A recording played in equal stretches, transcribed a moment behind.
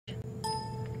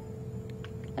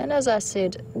And as I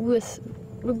said, with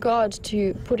regard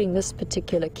to putting this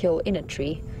particular kill in a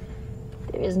tree,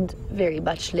 there isn't very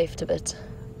much left of it,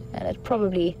 and it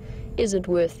probably isn't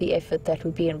worth the effort that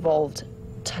would be involved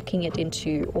tucking it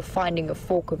into or finding a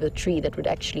fork of the tree that would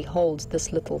actually hold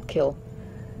this little kill.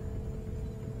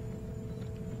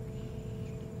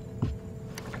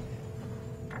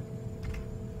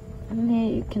 And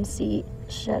there you can see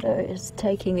Shadow is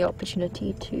taking the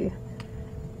opportunity to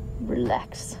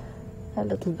relax a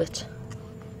little bit.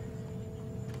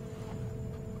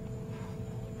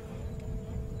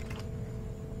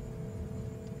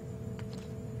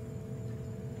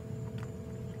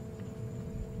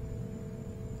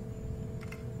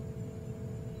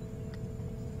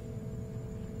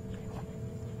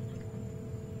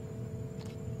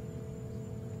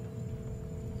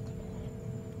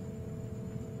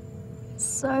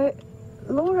 So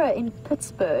Laura in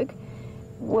Pittsburgh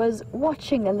was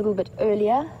watching a little bit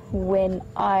earlier when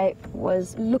I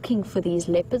was looking for these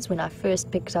leopards when I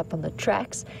first picked up on the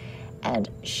tracks, and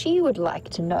she would like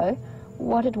to know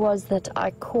what it was that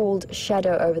I called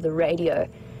Shadow over the radio.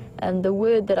 And the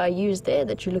word that I used there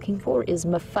that you're looking for is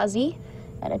mafuzzy,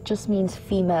 and it just means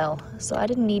female. So I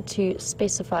didn't need to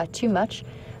specify too much,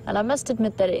 and I must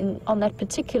admit that on that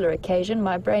particular occasion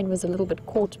my brain was a little bit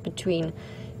caught between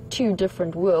two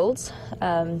different worlds.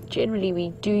 Generally we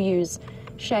do use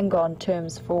Shangaan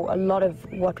terms for a lot of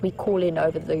what we call in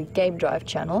over the Game Drive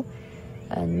channel,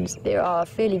 and there are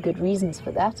fairly good reasons for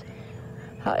that.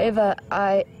 However,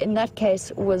 I, in that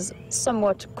case, was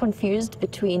somewhat confused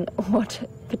between what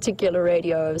particular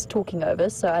radio I was talking over,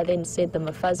 so I then said the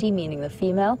mafuzzy, meaning the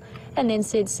female, and then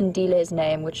said Sindile's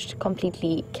name, which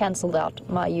completely cancelled out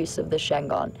my use of the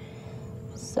Shangaan.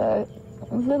 So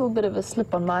a little bit of a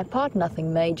slip on my part,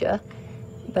 nothing major,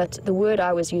 but the word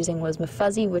I was using was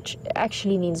mafuzzy, which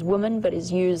actually means woman, but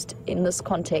is used in this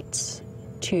context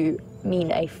to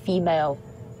mean a female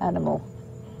animal.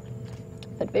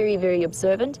 But very, very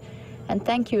observant, and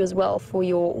thank you as well for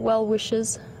your well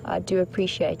wishes. I do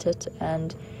appreciate it,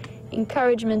 and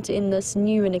encouragement in this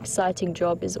new and exciting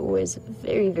job is always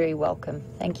very, very welcome.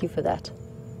 Thank you for that.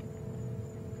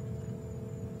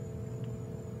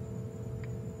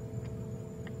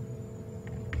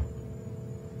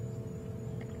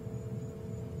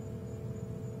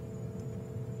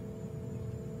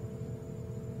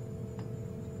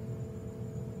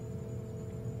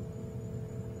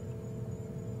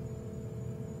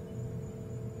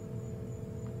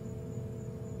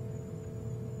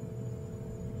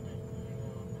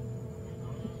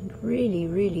 Really,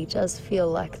 really does feel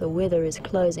like the weather is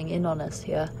closing in on us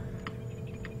here.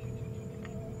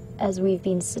 As we've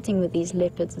been sitting with these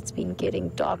leopards, it's been getting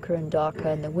darker and darker,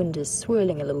 and the wind is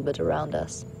swirling a little bit around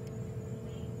us.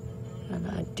 And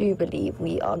I do believe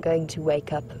we are going to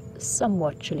wake up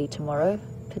somewhat chilly tomorrow,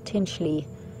 potentially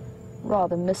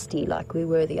rather misty like we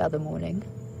were the other morning.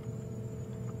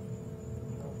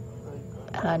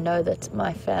 And I know that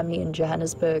my family in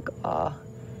Johannesburg are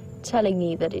telling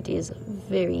me that it is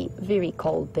very, very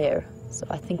cold there, so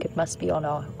I think it must be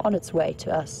on its way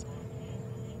to us.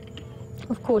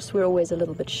 Of course, we're always a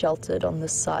little bit sheltered on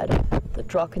this side of the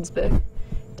Drakensberg.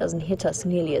 It doesn't hit us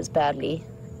nearly as badly,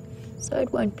 so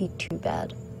it won't be too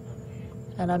bad.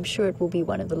 And I'm sure it will be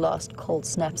one of the last cold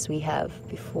snaps we have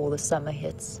before the summer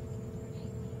hits.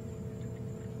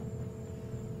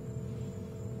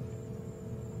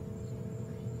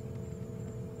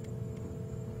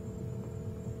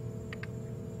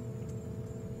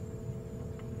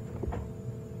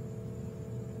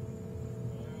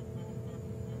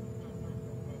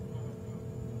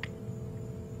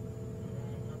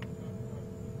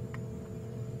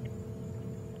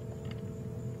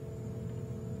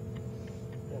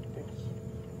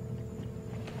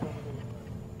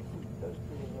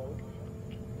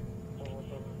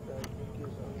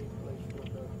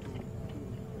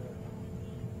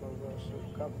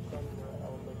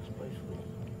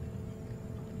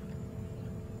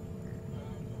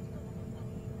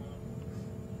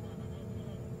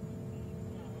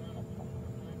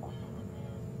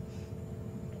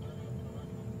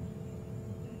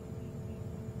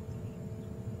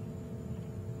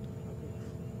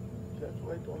 Just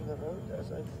wait on the road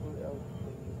as I pull out,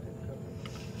 then you can come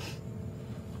in.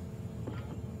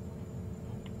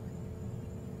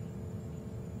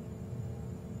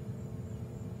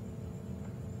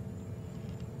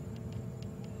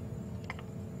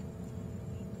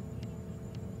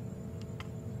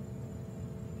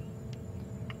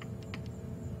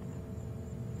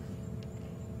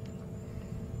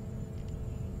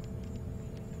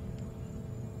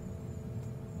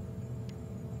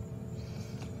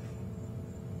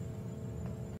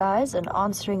 guys, and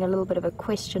answering a little bit of a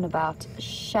question about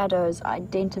shadows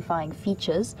identifying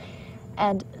features.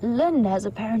 And Lynn has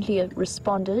apparently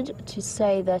responded to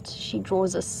say that she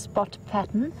draws a spot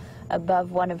pattern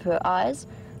above one of her eyes.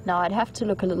 Now, I'd have to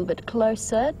look a little bit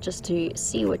closer just to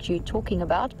see what you're talking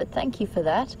about, but thank you for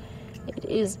that. It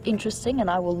is interesting, and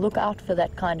I will look out for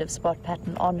that kind of spot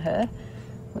pattern on her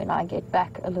when I get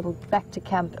back to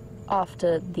camp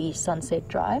after the sunset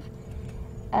drive.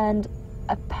 And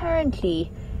apparently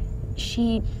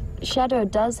Shadow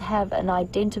does have an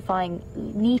identifying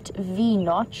neat V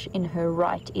notch in her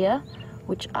right ear,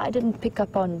 which I didn't pick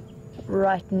up on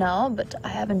right now, but I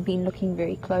haven't been looking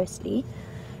very closely.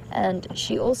 And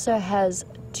she also has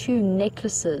two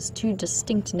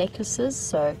distinct necklaces,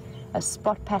 so a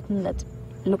spot pattern that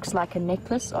looks like a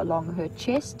necklace along her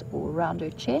chest or around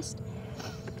her chest.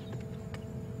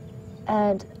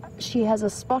 And she has a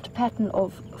spot pattern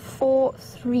of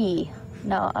 4-3.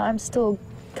 Now, I'm still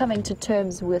coming to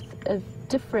terms with a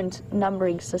different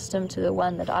numbering system to the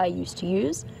one that I used to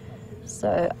use,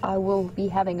 so I will be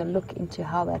having a look into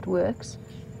how that works.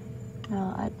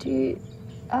 Now,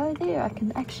 there, I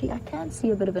can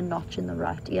see a bit of a notch in the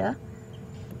right ear.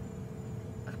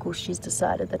 Of course, she's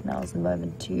decided that now is the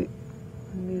moment to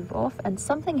move off, and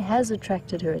something has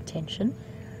attracted her attention.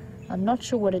 I'm not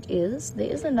sure what it is. There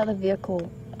is another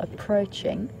vehicle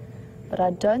approaching, but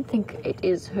I don't think it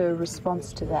is her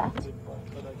response to that.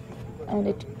 And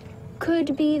it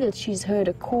could be that she's heard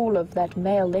a call of that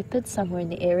male leopard somewhere in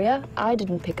the area. I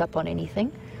didn't pick up on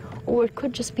anything. Or it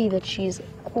could just be that she's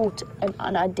caught an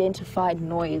unidentified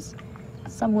noise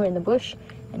somewhere in the bush,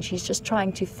 and she's just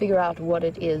trying to figure out what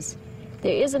it is.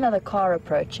 There is another car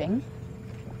approaching,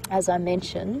 as I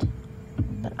mentioned,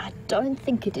 but I don't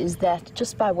think it is that.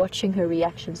 Just by watching her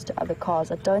reactions to other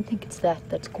cars, I don't think it's that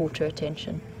that's caught her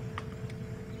attention.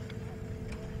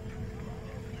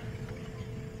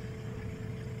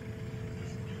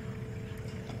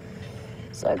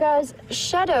 So guys,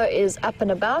 Shadow is up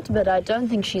and about, but I don't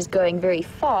think she's going very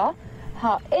far.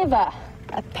 However,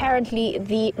 apparently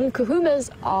the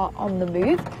Nkuhumas are on the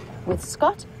move with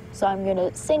Scott, so I'm going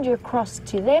to send you across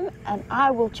to them, and I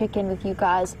will check in with you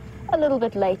guys a little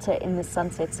bit later in the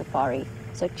sunset safari.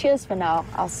 So cheers for now.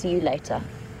 I'll see you later.